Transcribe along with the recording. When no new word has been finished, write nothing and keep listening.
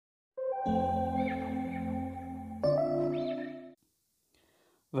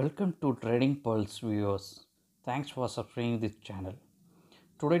Welcome to Trading Pulse viewers. Thanks for subscribing this channel.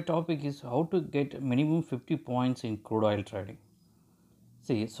 Today's topic is how to get minimum 50 points in crude oil trading.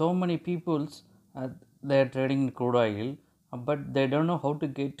 See, so many people's they are trading in crude oil, but they don't know how to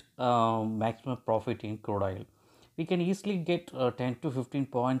get maximum profit in crude oil. We can easily get 10 to 15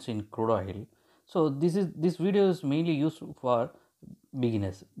 points in crude oil. So this video is mainly used for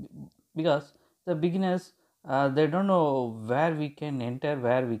beginners because the beginners they don't know where we can enter,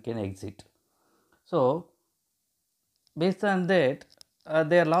 where we can exit. So based on that,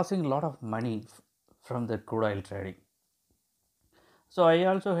 they are losing a lot of money from the crude oil trading. So I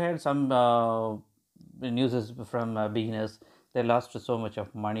also had some news from beginners. They lost so much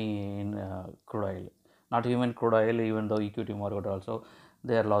of money in crude oil. Not even crude oil, even though equity market also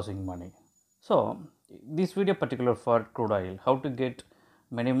they are losing money. So this video particular for crude oil, how to get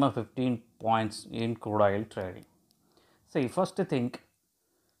minimum 15 points in crude oil trading. See, first thing,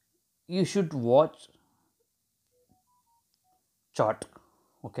 you should watch chart.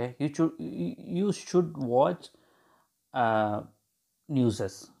 Okay, you should watch uh,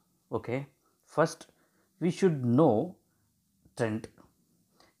 newses. Okay, first we should know trend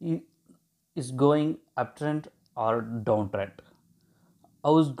is going uptrend or downtrend.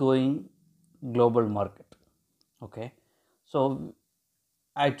 How is going global market? Okay, so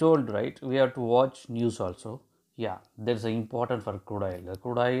I told, right, we have to watch news also. Yeah, that's important for crude oil. The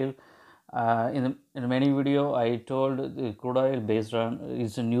crude oil, in many video I told the crude oil based on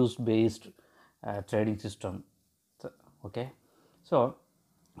is a news based trading system. So, okay, so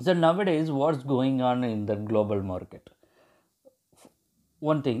nowadays what's going on in the global market?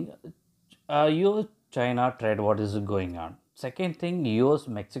 One thing, US China trade war is going on. Second thing, US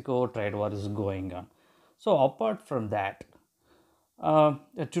Mexico trade war is going on. So apart from that,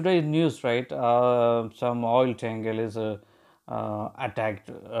 today's news, right? Some oil tanker is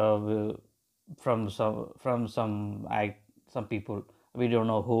attacked from some people. We don't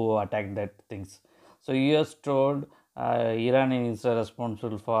know who attacked that things. So US told Iran is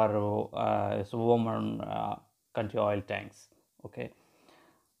responsible for its woman country oil tanks. Okay.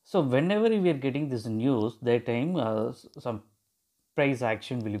 So whenever we are getting this news, that time some price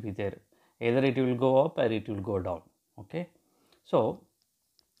action will be there. Either it will go up or it will go down. Okay. So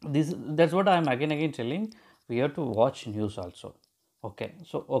that's what I'm again telling. We have to watch news also. Okay.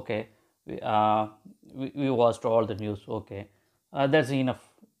 So okay, we watched all the news. Okay, that's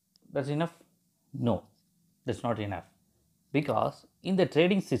enough. That's enough. No, that's not enough, because in the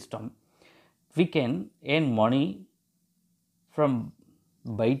trading system we can earn money from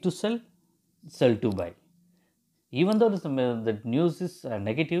buy to sell, sell to buy. Even though the news is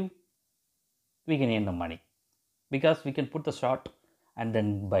negative, we can earn the money because we can put the short and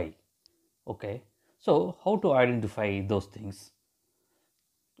then buy. Okay, so how to identify those things?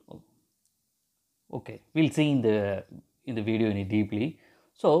 Okay, we'll see in the video in deeply.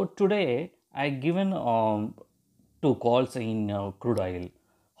 So today I given two calls in crude oil.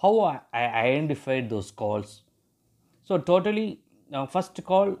 How I identified those calls? So totally, first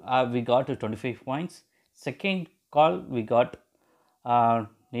call we got 25 points. Second call we got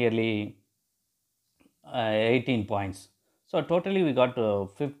nearly 18 points. So totally we got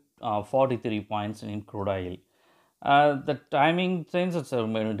 43 points in crude oil. The timing, since it's the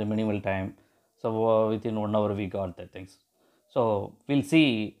minimal time, so within 1 hour we got the things. So we'll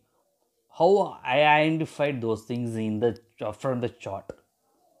see how I identified those things in the from the chart.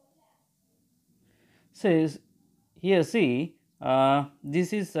 Says here, see,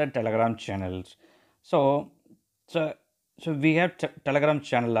 this is a Telegram channel. So so so we have Telegram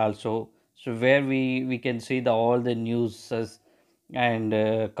channel also. So where we can see the all the news and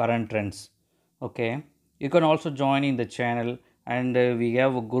current trends. Okay, you can also join in the channel, and we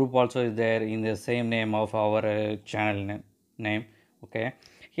have a group also is there in the same name of our channel name. Okay,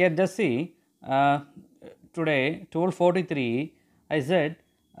 here just see, today 12:43 I said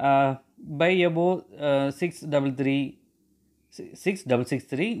buy above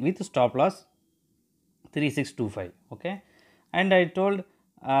 633 with stop loss 3625. Okay, and I told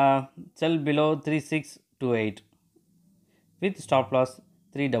sell below 3628 with stop loss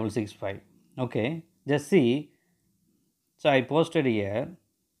 3665. Okay, just see. So I posted here.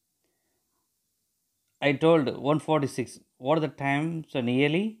 I told 146. What are the time? So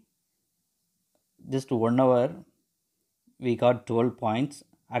nearly just 1 hour we got 12 points.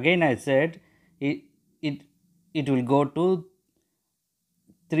 Again I said it it it will go to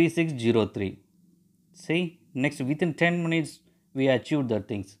 3603. See, next within 10 minutes we achieved the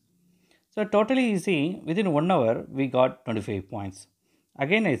things. So totally you see within 1 hour we got 25 points.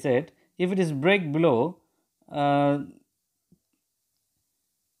 Again I said If it is break below uh,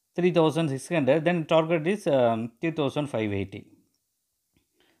 3600, then target is 2580.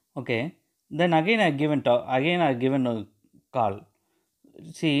 Okay, then again I given a call.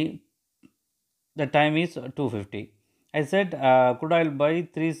 See, the time is 2:50. I said crude oil buy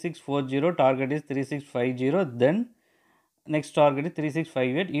 3640, target is 3650, then next target is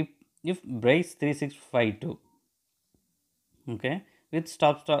 3658 if breaks 3652. Okay, with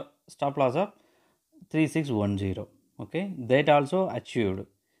stop loss of 3610. Okay, that also achieved.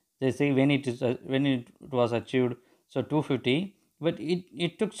 They say when it was achieved, so 250, but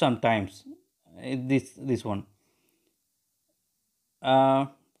it took some times. This one,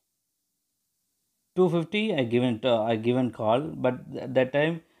 250 I given call, but that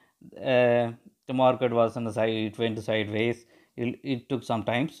time the market was on the side, it went sideways. It took some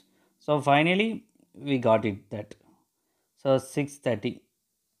times, so finally we got it that. So 6:30,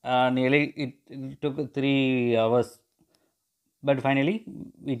 nearly it took 3 hours, but finally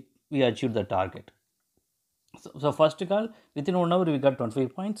we achieved the target. So first call, within 1 hour we got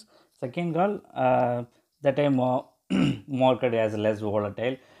 25 points. Second call, that time market is less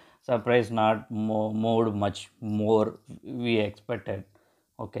volatile. So price not moved much more we expected.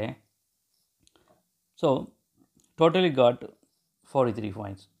 Okay, so totally got 43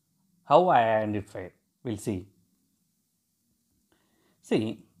 points. How I identified? We'll see.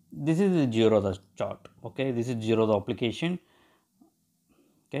 See, this is the zero the chart. Okay, this is zero the application.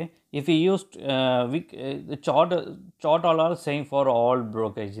 Okay, if we used the chart all are same for all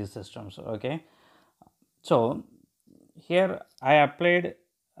brokerage systems. Okay, so here I applied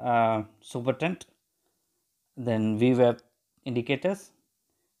supertent, then VWAP indicators,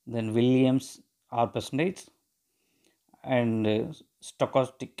 then Williams R percentage, and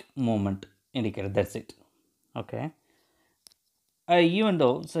stochastic movement indicator. That's it. Okay, even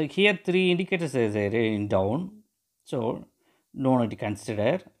though, so here three indicators is there in down, so no need to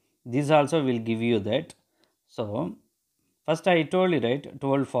consider. This also will give you that. So first I told you, right,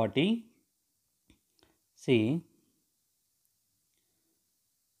 1240. See,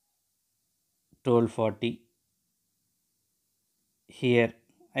 1240, here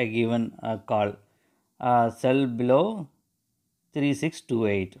I given a call, sell below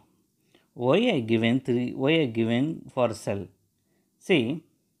 3628. Why I given for sell? See,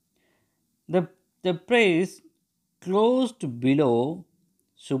 the the price closed below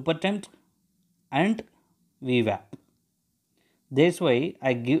supertent and VWAP. That's why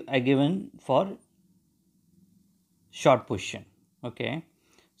I given for short position. Okay,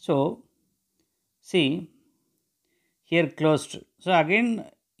 so see here closed. So again,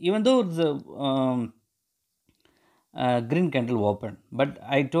 even though the green candle open, but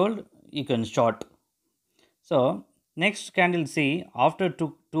I told you can short. So next candle, see, after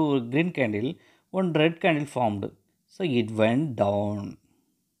two green candle, one red candle formed. So it went down.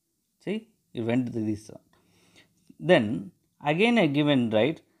 See, it went to this. Then again I given,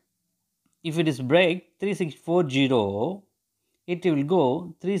 right. If it is break 3640, it will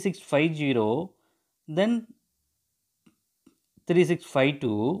go 3650, then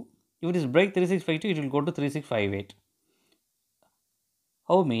 3652. If it is break 3652, it will go to 3658.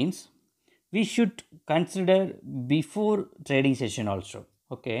 How means we should consider before trading session also.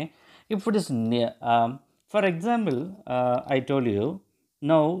 Okay, if it is near, for example, I told you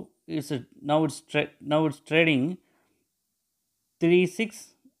now now it's trading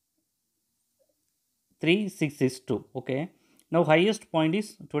 363662. Okay, now highest point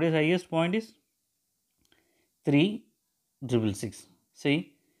is, today's highest point is 3666.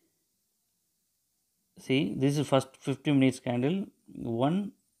 See, this is first 50 minutes candle.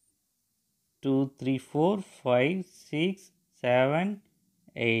 1 2 3 4 5 6 7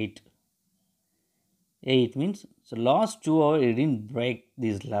 8. 8 means, so last 2 hours it didn't break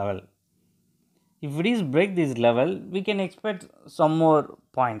this level. If it is break this level, we can expect some more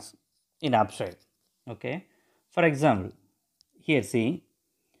points in upside. Okay, for example, here see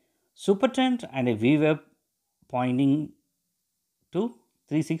supertrend and a VWAP pointing to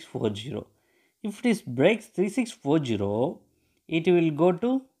 3640. If it is breaks 3640, it will go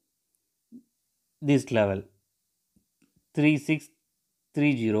to this level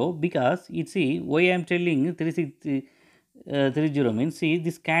 3630, because you see why I am telling 3630 means, see,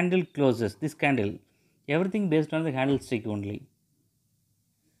 this candle closes, this candle, everything based on the candlestick only.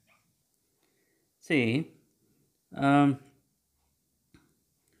 See, um,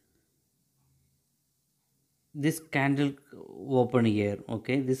 this candle open here.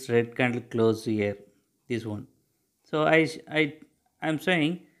 Okay, this red candle close here, this one. So I'm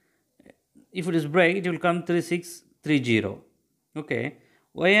saying if it is break, it will come 3630. Okay,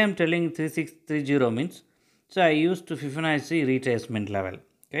 Why I am telling 3630 means, so I used to Fibonacci retracement level.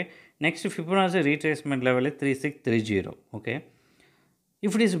 Okay, next Fibonacci retracement level is 3630. Okay,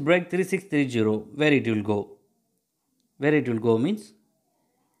 if it is break 3630, where it will go? Where it will go means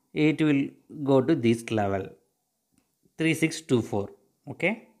it will go to this level 3624.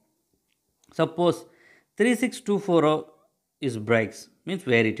 Okay, suppose 3624 is breaks means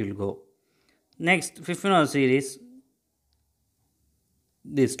where it will go. Next Fibonacci is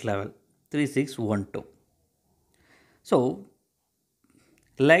this level 3612. So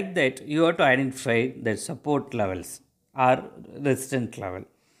like that, you have to identify the support levels or resistance level.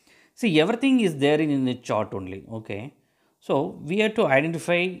 See, everything is there in the chart only. Okay, so we have to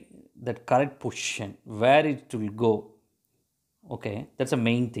identify that correct position where it will go. Okay, that's the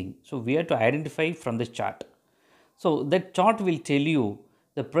main thing. So we have to identify from the chart. So that chart will tell you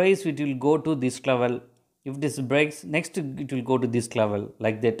the price it will go to this level. If this breaks, next it will go to this level,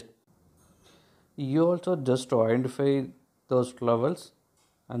 like that. You also just to identify those levels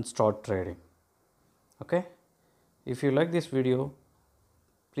and start trading. Okay, if you like this video,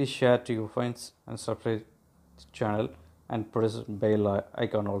 please share to your friends and subscribe the channel and press bell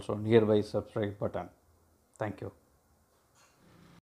icon also nearby subscribe button. Thank you.